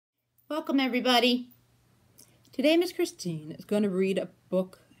Welcome, everybody. Today, Miss Christine is going to read a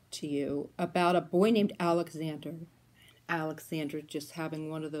book to you about a boy named Alexander. Alexander's just having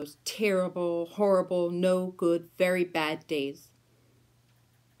one of those terrible, horrible, no good, very bad days.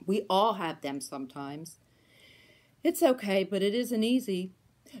 We all have them sometimes. It's okay, but it isn't easy.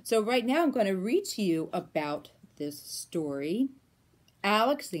 So right now I'm going to read to you about this story,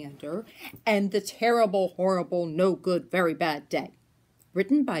 Alexander and the terrible, horrible, no good, very bad day.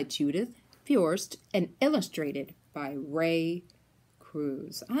 Written by Judith, Viorst, and illustrated by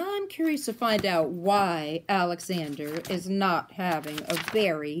Cruz. I'm curious to find out why Alexander is not having a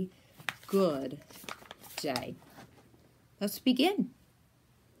very good day. Let's begin.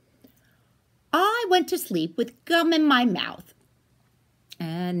 I went to sleep with gum in my mouth,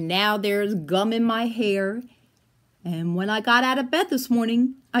 and now there's gum in my hair. And when I got out of bed this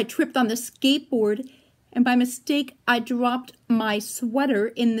morning, I tripped on the skateboard, and by mistake, I dropped my sweater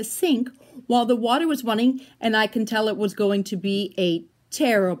in the sink while the water was running, and I can tell it was going to be a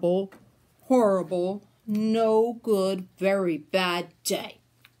terrible, horrible, no good, very bad day.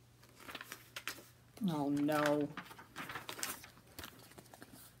 Oh, no.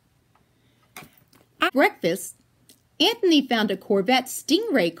 At breakfast, Anthony found a Corvette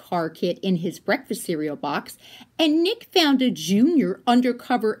Stingray car kit in his breakfast cereal box, and Nick found a junior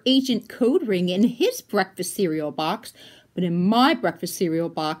undercover agent code ring in his breakfast cereal box. But in my breakfast cereal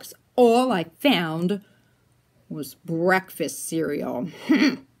box, all I found was breakfast cereal.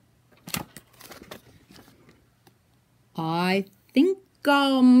 I think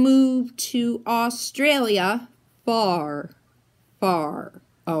I'll move to Australia, far, far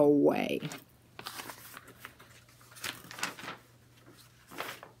away.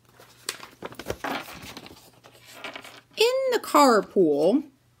 In the carpool,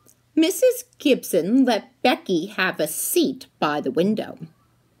 Mrs. Gibson let Becky have a seat by the window.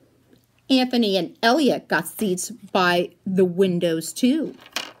 Anthony and Elliot got seats by the windows, too.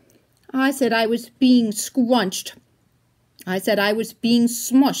 I said I was being scrunched. I said I was being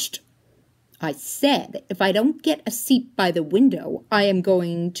smushed. I said if I don't get a seat by the window, I am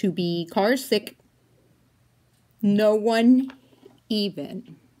going to be car sick. No one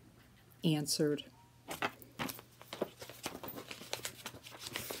even answered.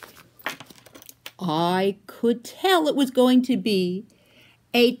 I could tell it was going to be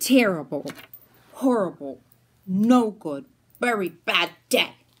a terrible, horrible, no good, very bad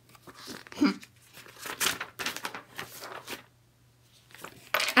day.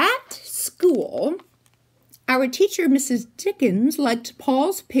 At school, our teacher, Mrs. Dickens, liked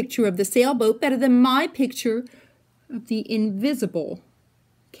Paul's picture of the sailboat better than my picture of the invisible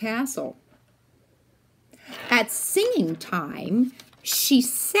castle. At singing time, she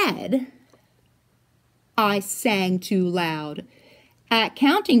said I sang too loud. At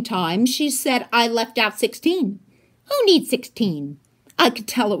counting time, she said I left out 16. Who needs 16? I could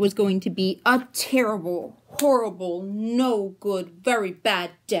tell it was going to be a terrible, horrible, no good, very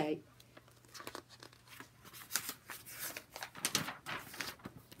bad day.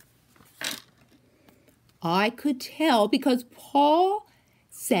 I could tell because Paul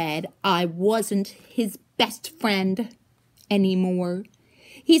said I wasn't his best friend anymore.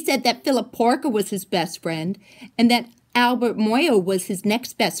 He said that Philip Parker was his best friend, and that Albert Moyo was his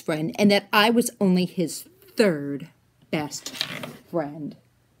next best friend, and that I was only his third best friend.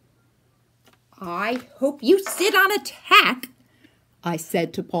 I hope you sit on a tack, I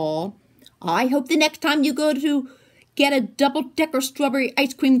said to Paul. I hope the next time you go to get a double-decker strawberry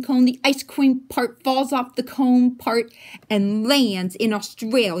ice cream cone, the ice cream part falls off the cone part and lands in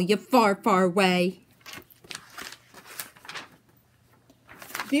Australia far, far away.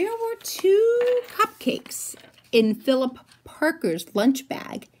 There were 2 cupcakes in Philip Parker's lunch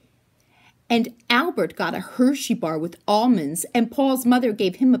bag, and Albert got a Hershey bar with almonds, and Paul's mother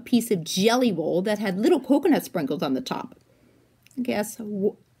gave him a piece of jelly roll that had little coconut sprinkles on the top. Guess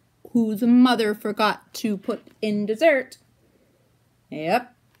whose mother forgot to put in dessert?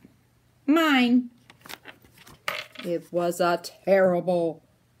 Yep, mine. It was a terrible,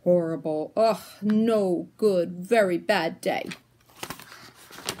 horrible, no good, very bad day.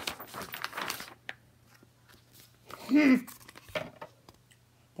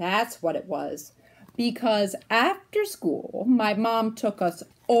 That's what it was. Because after school, my mom took us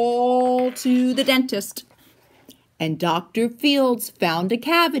all to the dentist. And Dr. Fields found a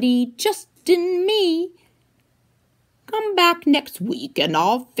cavity just in me. Come back next week and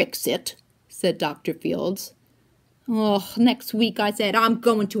I'll fix it, said Dr. Fields. Oh, next week, I said, I'm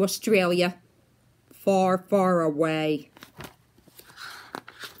going to Australia. Far, far away.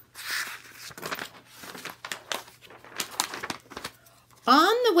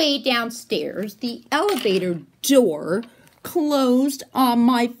 On the way downstairs, the elevator door closed on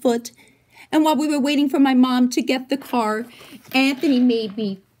my foot. And while we were waiting for my mom to get the car, Anthony made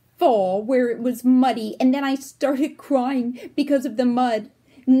me fall where it was muddy. And then I started crying because of the mud.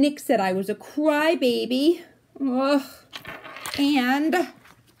 Nick said I was a crybaby. Ugh. And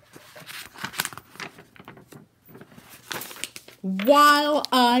while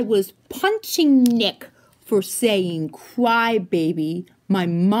I was punching Nick for saying crybaby, my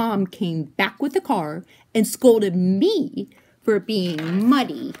mom came back with the car and scolded me for being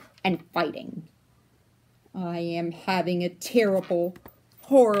muddy and fighting. I am having a terrible,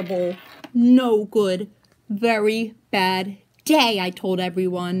 horrible, no good, very bad day, I told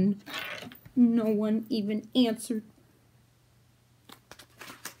everyone. No one even answered.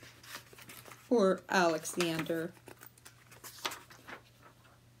 Poor Alexander.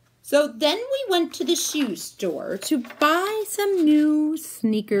 So then we went to the shoe store to buy some new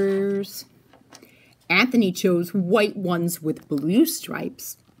sneakers. Anthony chose white ones with blue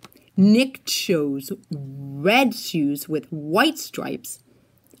stripes. Nick chose red shoes with white stripes.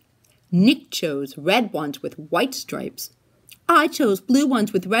 Nick chose red ones with white stripes. I chose blue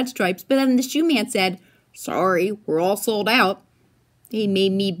ones with red stripes, but then the shoe man said, "Sorry, we're all sold out." They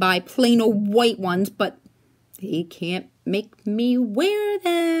made me buy plain old white ones, but they can't make me wear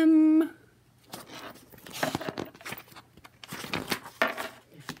them.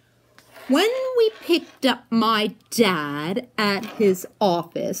 When we picked up my dad at his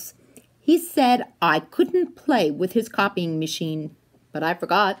office, he said I couldn't play with his copying machine, but I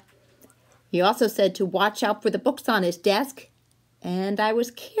forgot. He also said to watch out for the books on his desk, and I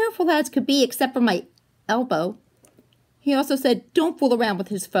was careful as could be except for my elbow. He also said don't fool around with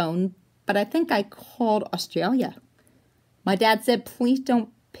his phone, but I think I called Australia. My dad said please don't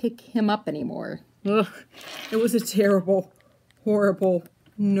pick him up anymore. Ugh, it was a terrible, horrible,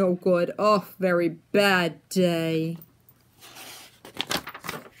 no good, very bad day.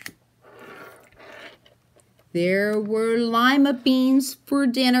 There were lima beans for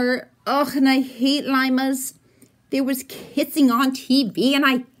dinner. And I hate limas. There was kissing on TV, and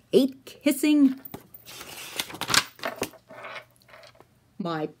I hate kissing.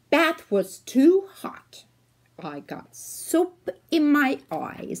 My bath was too hot. I got soap in my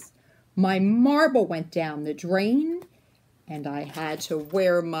eyes. My marble went down the drain, and I had to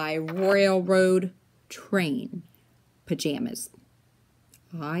wear my railroad train pajamas.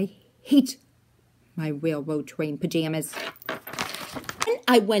 I hate my railroad train pajamas. When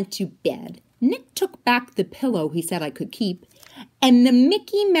I went to bed, Nick took back the pillow he said I could keep, and the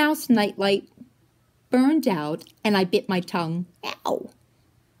Mickey Mouse nightlight burned out, and I bit my tongue. Ow!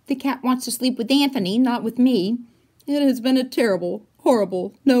 The cat wants to sleep with Anthony, not with me. It has been a terrible,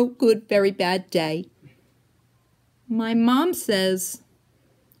 horrible, no good, very bad day. My mom says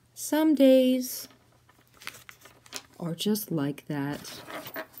some days are just like that.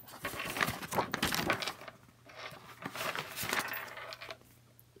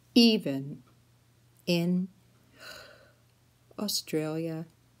 Even in Australia.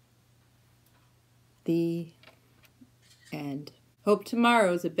 The end. Hope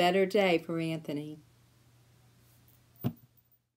tomorrow's a better day for Anthony.